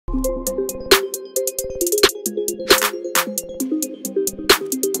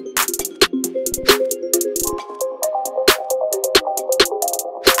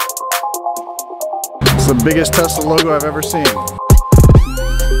the biggest Tesla logo I've ever seen.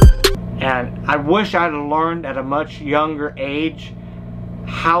 And I wish I'd have learned at a much younger age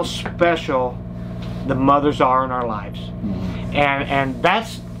how special the mothers are in our lives. And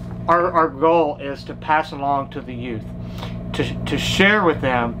that's our goal, is to pass along to the youth, to share with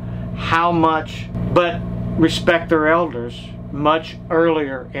them how much, but respect their elders much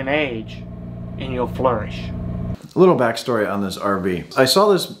earlier in age, and you'll flourish. A little backstory on this RV. I saw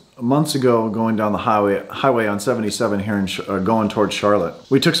this months ago going down the highway on 77 here in going towards Charlotte.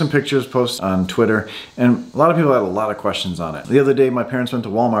 We took some pictures, posted on Twitter, and a lot of people had a lot of questions on it. The other day my parents went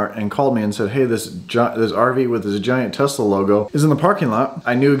to Walmart and called me and said, hey, this RV with this giant Tesla logo is in the parking lot.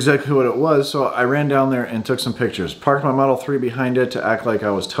 I knew exactly what it was, so I ran down there and took some pictures. Parked my Model 3 behind it to act like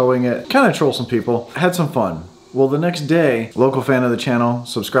I was towing it. Kind of troll some people. Had some fun. Well, the next day, local fan of the channel,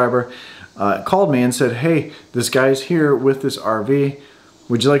 subscriber, called me and said, hey, this guy's here with this RV.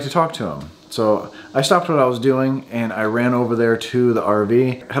 Would you like to talk to him? So I stopped what I was doing and I ran over there to the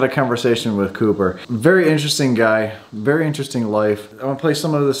RV, had a conversation with Cooper. Very interesting guy, very interesting life. I'm gonna play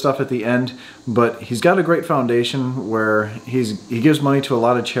some of the stuff at the end, but he's got a great foundation where he gives money to a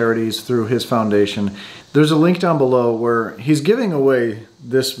lot of charities through his foundation. There's a link down below where he's giving away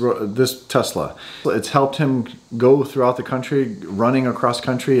this Tesla. It's helped him go throughout the country, running across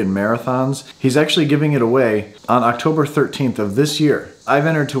country in marathons. He's actually giving it away on October 13th of this year. I've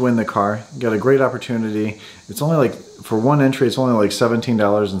entered to win the car, got a great opportunity. It's only like, for one entry, it's only like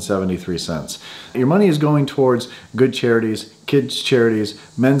 $17.73. Your money is going towards good charities, kids charities,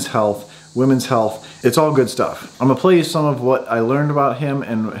 men's health, women's health. It's all good stuff. I'm gonna play you some of what I learned about him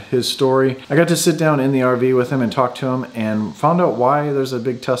and his story. I got to sit down in the RV with him and talk to him and found out why there's a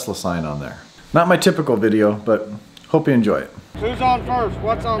big Tesla sign on there. Not my typical video, but hope you enjoy it. Who's on first?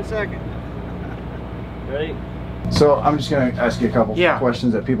 What's on second? Ready? So I'm just gonna ask you a couple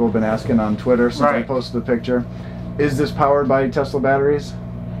questions that people have been asking on Twitter since I posted the picture. Is this powered by Tesla batteries?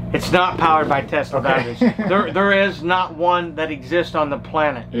 It's not powered by Tesla batteries. There is not one that exists on the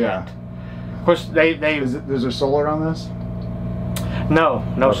planet yet. Of course, is there solar on this? No.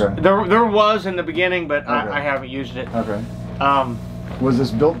 Okay. There was in the beginning, but I haven't used it. Okay. Was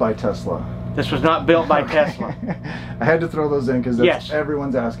this built by Tesla? This was not built by Tesla. I had to throw those in because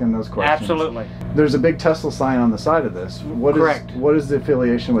everyone's asking those questions. Absolutely. There's a big Tesla sign on the side of this. Correct. What is the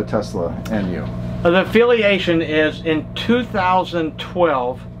affiliation with Tesla and you? The affiliation is in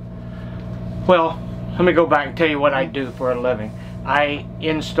 2012. Well, let me go back and tell you what I do for a living. I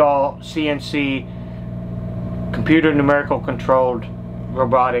install CNC computer numerical controlled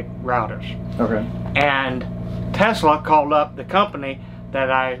robotic routers. Okay. And Tesla called up the company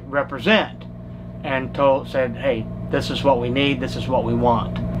that I represent and said, hey, this is what we need, this is what we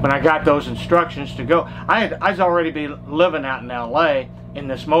want. When I got those instructions to go, I was already living out in LA in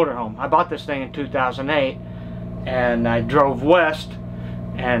this motorhome. I bought this thing in 2008 and I drove west,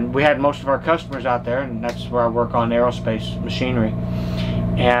 and we had most of our customers out there, and that's where I work on aerospace machinery.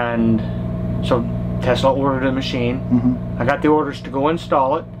 And so Tesla ordered a machine. I got the orders to go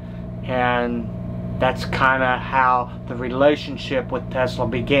install it, and that's kind of how the relationship with Tesla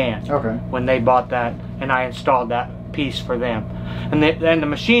began. Okay. When they bought that, and I installed that piece for them. And the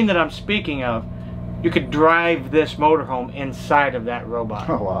machine that I'm speaking of, you could drive this motorhome inside of that robot.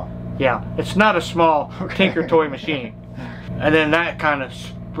 Oh, wow. Yeah, it's not a small Tinker Toy machine. And then that kind of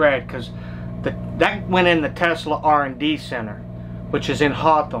spread, because that went in the Tesla R&D Center, which is in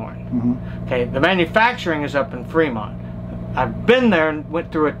Hawthorne. Okay, the manufacturing is up in Fremont. I've been there and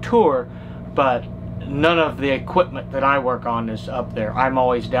went through a tour, but none of the equipment that I work on is up there. I'm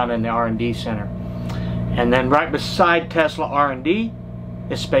always down in the R&D Center. And then right beside Tesla R&D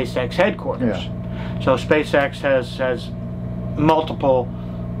is SpaceX headquarters. Yeah. So SpaceX has multiple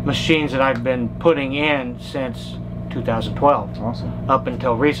machines that I've been putting in since 2012. Awesome. Up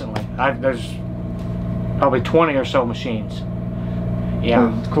until recently. There's probably 20 or so machines.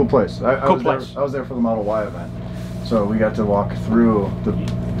 Yeah. It's a cool place. I was there for the Model Y event. So we got to walk through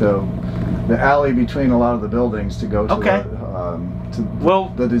the alley between a lot of the buildings to go to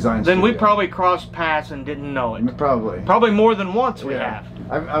the design studio. We probably crossed paths and didn't know it. Probably more than once we have.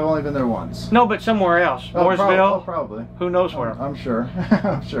 I've only been there once. No, but somewhere else. Mooresville? Probably. Who knows where. I'm sure.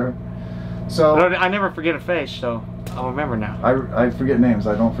 I'm sure. So I never forget a face, so I'll remember now. I forget names.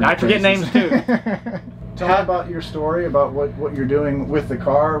 I don't forget faces. I forget names too. Tell me about your story, about what you're doing with the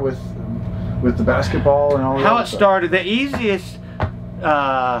car, with the basketball and all that. How it started. The easiest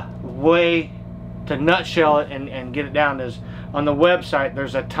way to nutshell it and get it down is on the website.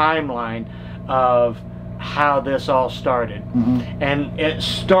 There's a timeline of how this all started. And it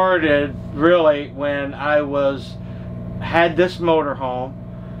started really when I had this motorhome,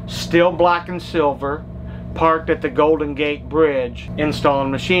 still black and silver, parked at the Golden Gate Bridge installing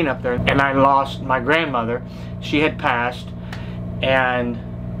a machine up there, and I lost my grandmother. She had passed, and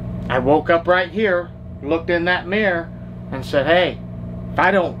I woke up right here, looked in that mirror, and said, hey, if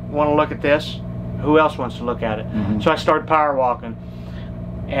I don't want to look at this, who else wants to look at it? So I started power walking.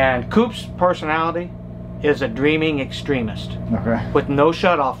 And Coop's personality is a dreaming extremist with no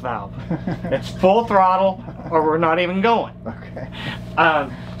shutoff valve. It's full throttle or we're not even going.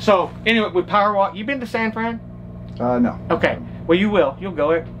 So anyway, we power walk. You been to San Fran? No. Okay. Well, you will. You'll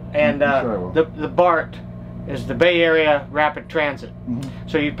go it. And sure I will. the BART is the Bay Area Rapid Transit.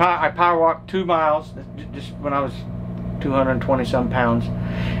 So I power walked 2 miles just when I was 220 some pounds.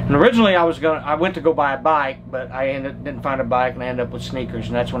 And originally I went to go buy a bike, but I didn't find a bike, and I ended up with sneakers,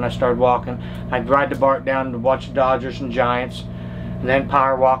 and that's when I started walking. I'd ride the BART down to watch the Dodgers and Giants, and then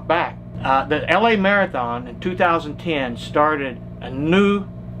power walk back. The LA Marathon in 2010 started a new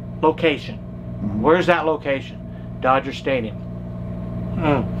location. Where's that location? Dodger Stadium.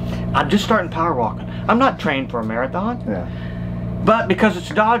 I'm just starting power walking. I'm not trained for a marathon. But because it's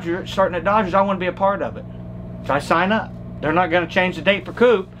starting at Dodgers, I want to be a part of it. So I sign up. They're not going to change the date for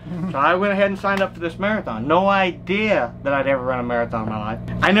Coop, so I went ahead and signed up for this marathon. No idea that I'd ever run a marathon in my life.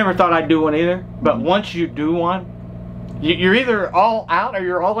 I never thought I'd do one either, but once you do one, you're either all out or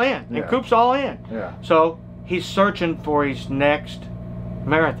you're all in. And Coop's all in. So he's searching for his next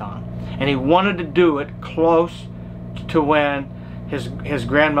marathon, and he wanted to do it close to when his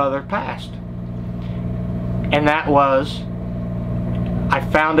grandmother passed. And that was, I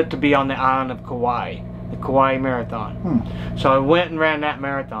found it to be on the island of Kauai. The Kauai Marathon. So I went and ran that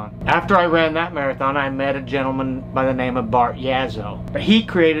marathon. After I ran that marathon, I met a gentleman by the name of Bart Yazzo. But he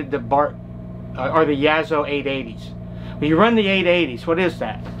created the the Yazzo 880s. When you run the 880s, what is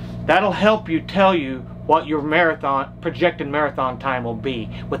that? That'll help you tell you what your projected marathon time will be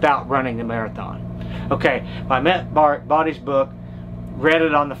without running the marathon. Okay, I met Bart, bought his book, read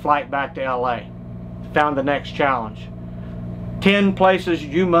it on the flight back to LA, found the next challenge. 10 places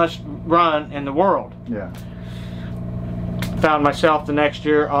you must run in the world. Found myself the next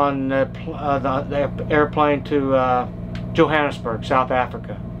year on the airplane to Johannesburg, South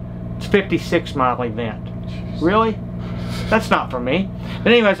Africa. It's a 56-mile event. Really? That's not for me.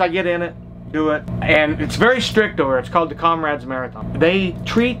 But anyways, I get in it, do it, and it's very strict over. It's called the Comrades Marathon. They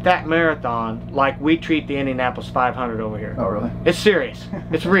treat that marathon like we treat the Indianapolis 500 over here. Oh, really? It's serious.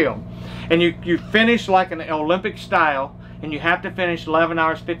 It's real. And you finish like an Olympic style, and you have to finish 11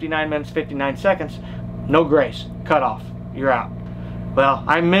 hours, 59 minutes, 59 seconds. No grace. Cut off. You're out. Well,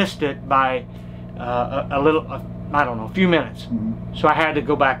 I missed it by I don't know, a few minutes. So I had to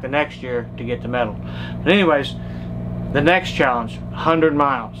go back the next year to get the medal. But anyways, the next challenge, 100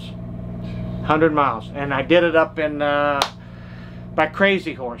 miles. 100 miles. And I did it up in by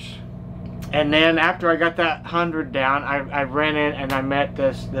Crazy Horse. And then after I got that 100 down, I ran in and I met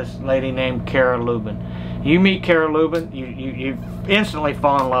this lady named Kara Lubin. You meet Kara Lubin, you instantly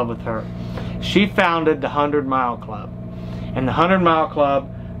fall in love with her. She founded the 100 Mile Club. And the 100 Mile Club,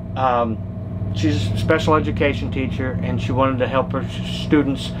 she's a special education teacher, and she wanted to help her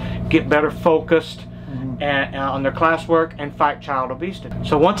students get better focused on their classwork and fight child obesity.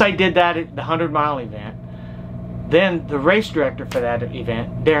 So once I did that at the 100 Mile event, then the race director for that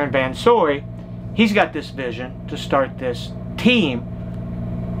event, Darren Van Soy, he's got this vision to start this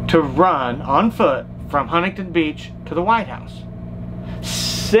team to run on foot from Huntington Beach to the White House.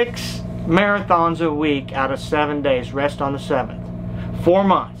 6 marathons a week out of 7 days, rest on the 7th. 4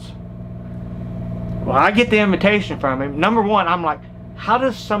 months. Well, I get the invitation from him. Number one, I'm like, how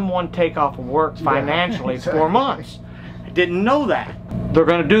does someone take off of work financially 4 months? I didn't know that. They're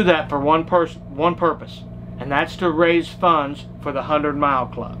going to do that for one purpose, and that's to raise funds for the 100 Mile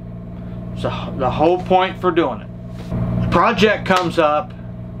Club. So the whole point for doing it. The project comes up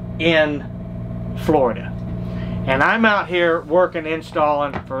in Florida, and I'm out here working,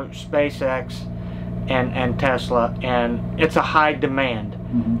 installing for SpaceX and Tesla, and it's a high demand.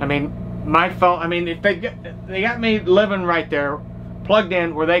 I mean, my phone, I mean, if they got me living right there, plugged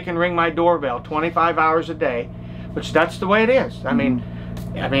in where they can ring my doorbell 25 hours a day, which that's the way it is. I mean,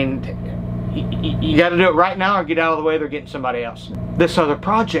 you got to do it right now or get out of the way, they're getting somebody else. This other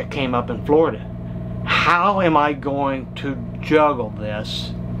project came up in Florida. How am I going to juggle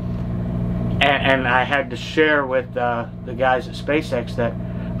this? And I had to share with the guys at SpaceX that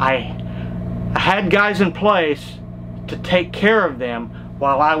I had guys in place to take care of them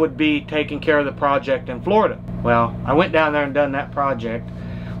while I would be taking care of the project in Florida. Well, I went down there and done that project.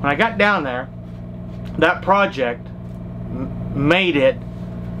 When I got down there, that project made it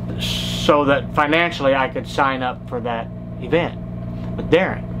so that financially I could sign up for that event with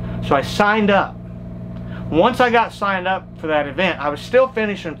Darren. So I signed up. Once I got signed up for that event, I was still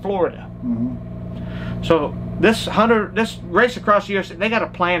finishing Florida. So this race across the USA, they got a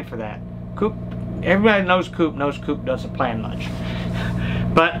plan for that. Coop, everybody knows Coop doesn't plan much.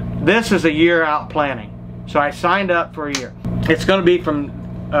 But this is a year out planning. So I signed up for a year. It's going to be from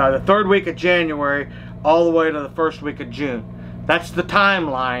the 3rd week of January all the way to the 1st week of June. That's the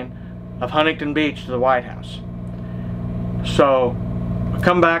timeline of Huntington Beach to the White House. So I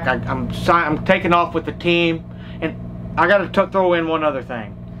come back, I'm taking off with the team, and I got to throw in one other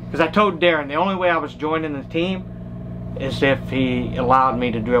thing. Because I told Darren the only way I was joining the team is if he allowed me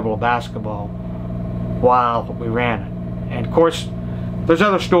to dribble a basketball while we ran it. And of course, there's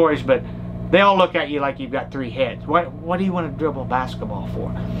other stories, but they all look at you like you've got 3 heads. What do you want to dribble a basketball for?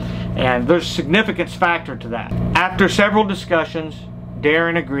 And there's a significance factor to that. After several discussions,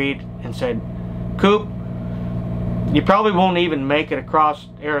 Darren agreed and said, Coop, you probably won't even make it across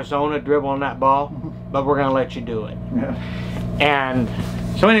Arizona dribbling that ball, but we're going to let you do it. Yeah. And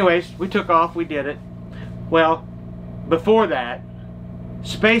so anyways, we took off, we did it. Well, before that,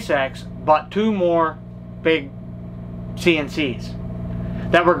 SpaceX bought 2 more big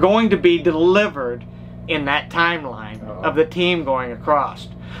CNCs that were going to be delivered in that timeline of the team going across.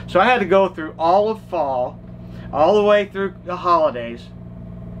 So I had to go through all of fall, all the way through the holidays.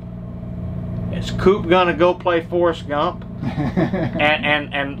 Is Coop gonna go play Forrest Gump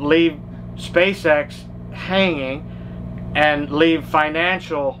and leave SpaceX hanging and leave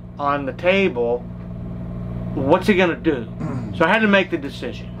financial on the table? What's he gonna do? So I had to make the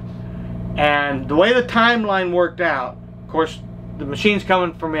decision. And the way the timeline worked out, of course, the machines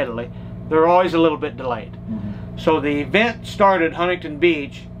coming from Italy, they're always a little bit delayed. So the event started Huntington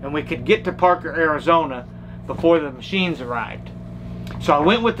Beach, and we could get to Parker, Arizona before the machines arrived. So I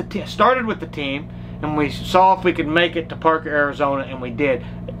went with the started with the team, and we saw if we could make it to Parker, Arizona, and we did.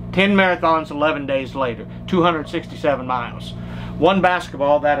 10 marathons 11 days later, 267 miles. 1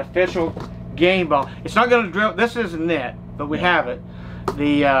 basketball, that official game ball. It's not going to dribble. This isn't it, but we have it.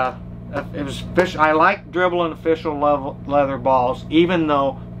 It was official. I like dribbling official leather balls, even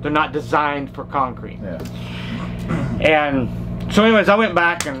though they're not designed for concrete. Yeah. And so anyways, I went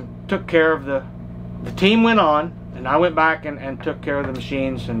back and took care of the team went on, and I went back and took care of the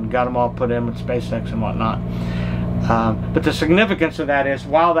machines and got them all put in with SpaceX and whatnot. But the significance of that is,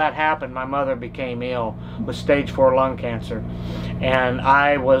 while that happened, my mother became ill with stage 4 lung cancer. And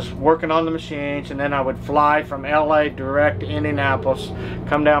I was working on the machines, and then I would fly from LA direct to Indianapolis,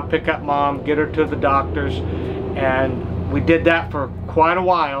 come down, pick up Mom, get her to the doctors. And we did that for quite a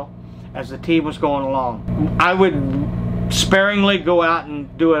while as the team was going along. I would sparingly go out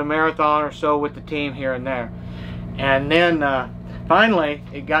and do a marathon or so with the team here and there. And then finally,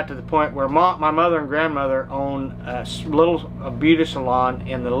 it got to the point where my mother and grandmother own a beauty salon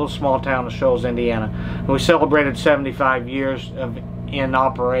in the little small town of Shoals, Indiana. And we celebrated 75 years in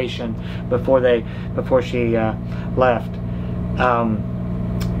operation before she left.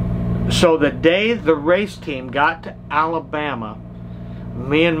 So the day the race team got to Alabama,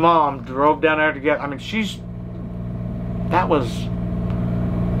 me and Mom drove down there together. I mean, that was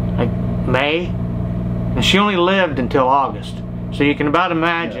like May, and she only lived until August. So you can about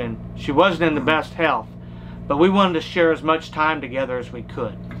imagine she wasn't in the best health, but we wanted to share as much time together as we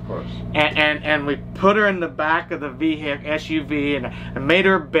could. Of course. And we put her in the back of the vehicle, SUV, and made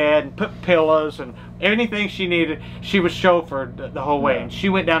her a bed and put pillows and anything she needed. She was chauffeured the whole way, and she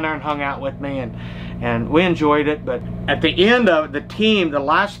went down there and hung out with me, and we enjoyed it. But at the end of the team, the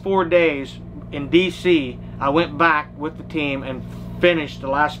last 4 days in DC, I went back with the team and finished the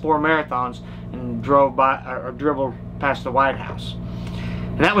last 4 marathons and drove by or dribbled past the White House.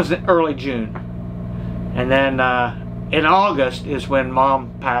 And that was in early June. And then in August is when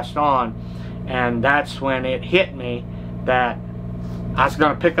Mom passed on, and that's when it hit me that I was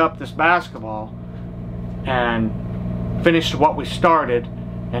going to pick up this basketball and finish what we started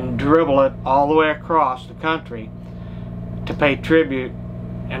and dribble it all the way across the country to pay tribute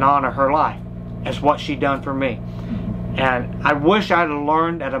and honor her life as what she done for me. And I wish I'd have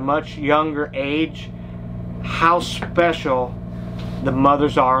learned at a much younger age how special the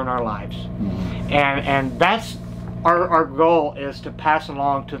mothers are in our lives. And that's our goal, is to pass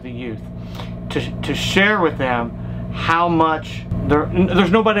along to the youth, to share with them how much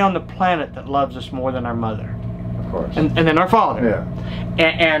there's nobody on the planet that loves us more than our mother, of course, and then our father.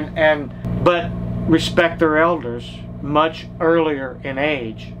 Yeah. But respect their elders much earlier in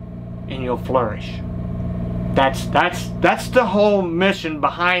age, and you'll flourish. That's the whole mission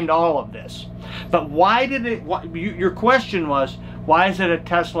behind all of this. But why did it? Your question was, why is it a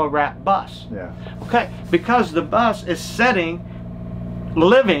Tesla wrapped bus? Yeah. Okay, because the bus is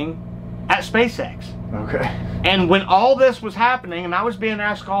living at SpaceX. Okay. And when all this was happening, and I was being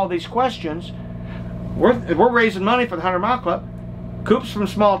asked all these questions, we're raising money for the 100 Mile Club. Coop's from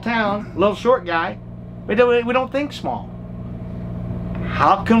small town, little short guy. We don't think small.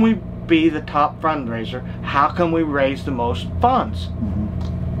 How can we be the top fundraiser? How can we raise the most funds?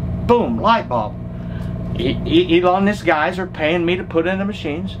 Mm-hmm. Boom, light bulb. Elon and his guys are paying me to put in the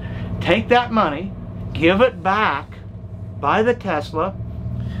machines. Take that money, give it back, buy the Tesla,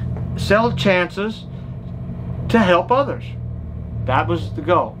 sell chances to help others. That was the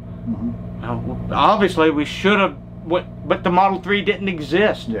goal. Mm-hmm. Now, obviously, we should have, but the Model 3 didn't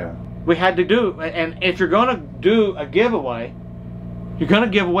exist. Yeah. We had to do, and if you're going to do a giveaway, you're going to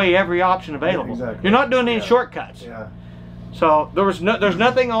give away every option available. Yeah, exactly. You're not doing any shortcuts. Yeah. So there's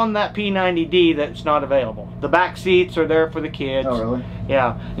nothing on that P90D that's not available. The back seats are there for the kids. Oh, really?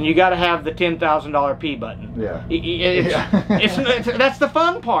 Yeah, and you got to have the $10,000 P button. Yeah. That's the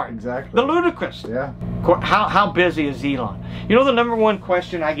fun part. Exactly. The ludicrous. Yeah. How busy is Elon? You know the number one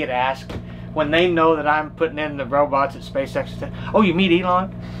question I get asked when they know that I'm putting in the robots at SpaceX? Oh, you meet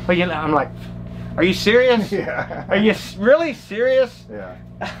Elon? Oh, I'm like, are you serious? Yeah. Are you really serious? Yeah.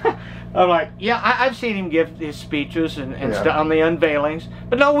 I'm like, yeah, I've seen him give his speeches and Yeah. stuff on the unveilings.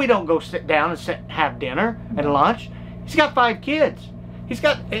 But no, we don't go sit down and have dinner and lunch. He's got 5 kids.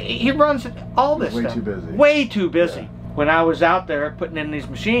 He runs all this Way stuff. too busy. Way too busy. Yeah. When I was out there putting in these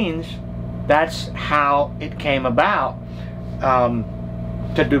machines, that's how it came about,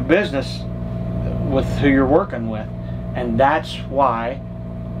 to do business with who you're working with. And that's why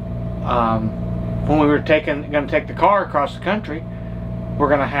when we were going to take the car across the country, we're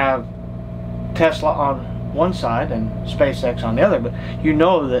going to have Tesla on one side and SpaceX on the other. But you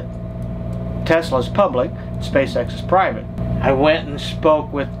know that Tesla is public, SpaceX is private. I went and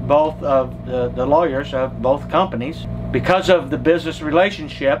spoke with both of the lawyers of both companies because of the business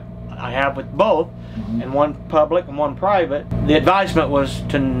relationship I have with both, Mm-hmm. and one public and one private. The advisement was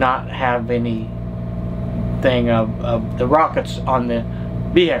to not have anything of the rockets on the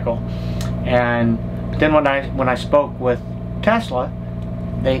vehicle. And then when I spoke with Tesla,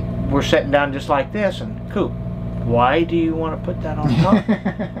 they were sitting down just like this, and Coop, why do you want to put that on top?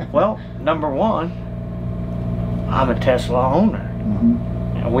 Well, number one, I'm a Tesla owner.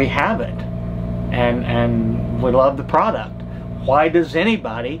 Mm-hmm. And we have it, and we love the product. Why does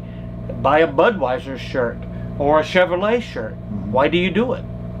anybody buy a Budweiser shirt or a Chevrolet shirt? Mm-hmm. Why do you do it?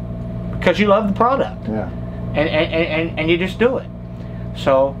 Because you love the product. Yeah. And you just do it.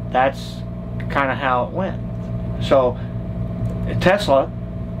 So that's kind of how it went. So Tesla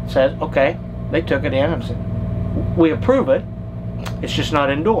said, okay, they took it in and said, we approve it, it's just not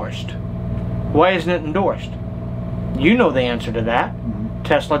endorsed. Why isn't it endorsed? You know the answer to that. Mm-hmm.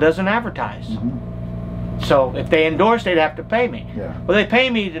 Tesla doesn't advertise. Mm-hmm. So if they endorse, they'd have to pay me. Yeah. Well, they pay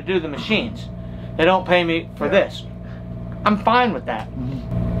me to do the machines. They don't pay me for this. I'm fine with that.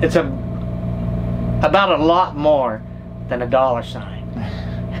 Mm-hmm. It's about a lot more than a dollar sign.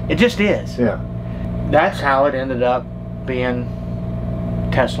 It just is. Yeah. That's how it ended up being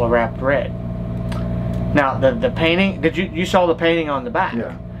Tesla wrapped red. Now the painting, you saw the painting on the back?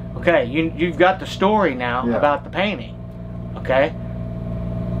 Yeah. Okay, you've got the story now about the painting. Okay?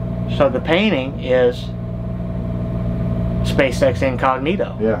 So the painting is SpaceX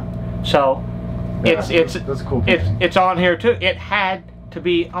Incognito. Yeah. So that's a cool painting. it's on here too. It had to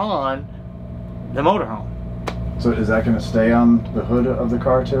be on the motorhome. So is that going to stay on the hood of the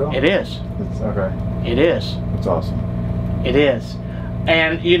car too? It is. It's okay. It is. That's awesome. It is.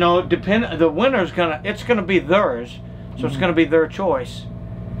 And you know, the winner's it's gonna be theirs, so it's gonna be their choice.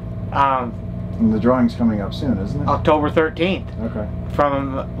 And the drawing's coming up soon, isn't it? October 13th. Okay.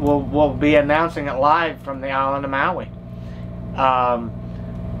 We'll be announcing it live from the island of Maui.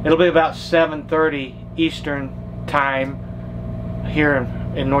 It'll be about 7:30 Eastern time here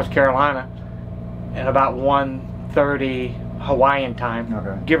in North Carolina, and about 1:30 Hawaiian time.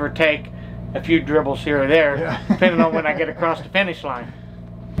 Okay. Give or take a few dribbles here or there, depending on when I get across the finish line.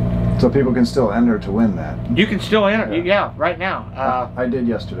 So people can still enter to win that. You can still enter, yeah, right now. I did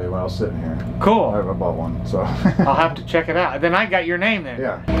yesterday when I was sitting here. Cool. I bought one, so. I'll have to check it out. Then I got your name there.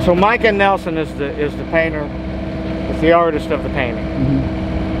 Yeah. So Micah Nelson is the painter, is the artist of the painting.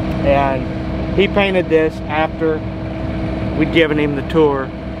 Mm-hmm. And he painted this after we'd given him the tour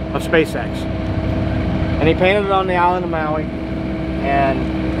of SpaceX. And he painted it on the island of Maui.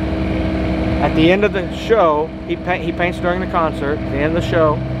 And at the end of the show, he paints during the concert. At the end of the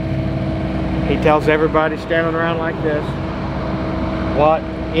show, he tells everybody standing around like this what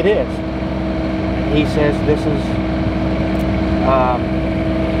it is. He says this is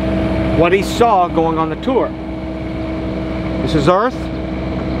what he saw going on the tour. This is Earth.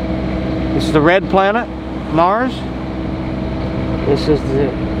 This is the red planet, Mars. This is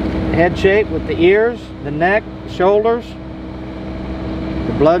the head shape with the ears, the neck, shoulders,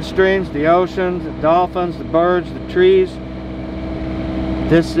 the bloodstreams, the oceans, the dolphins, the birds, the trees.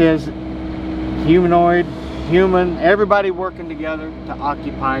 This is humanoid, human, everybody working together to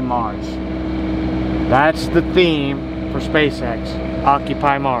occupy Mars. That's the theme for SpaceX,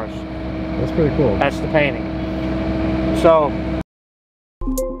 Occupy Mars. That's pretty cool. That's the painting. So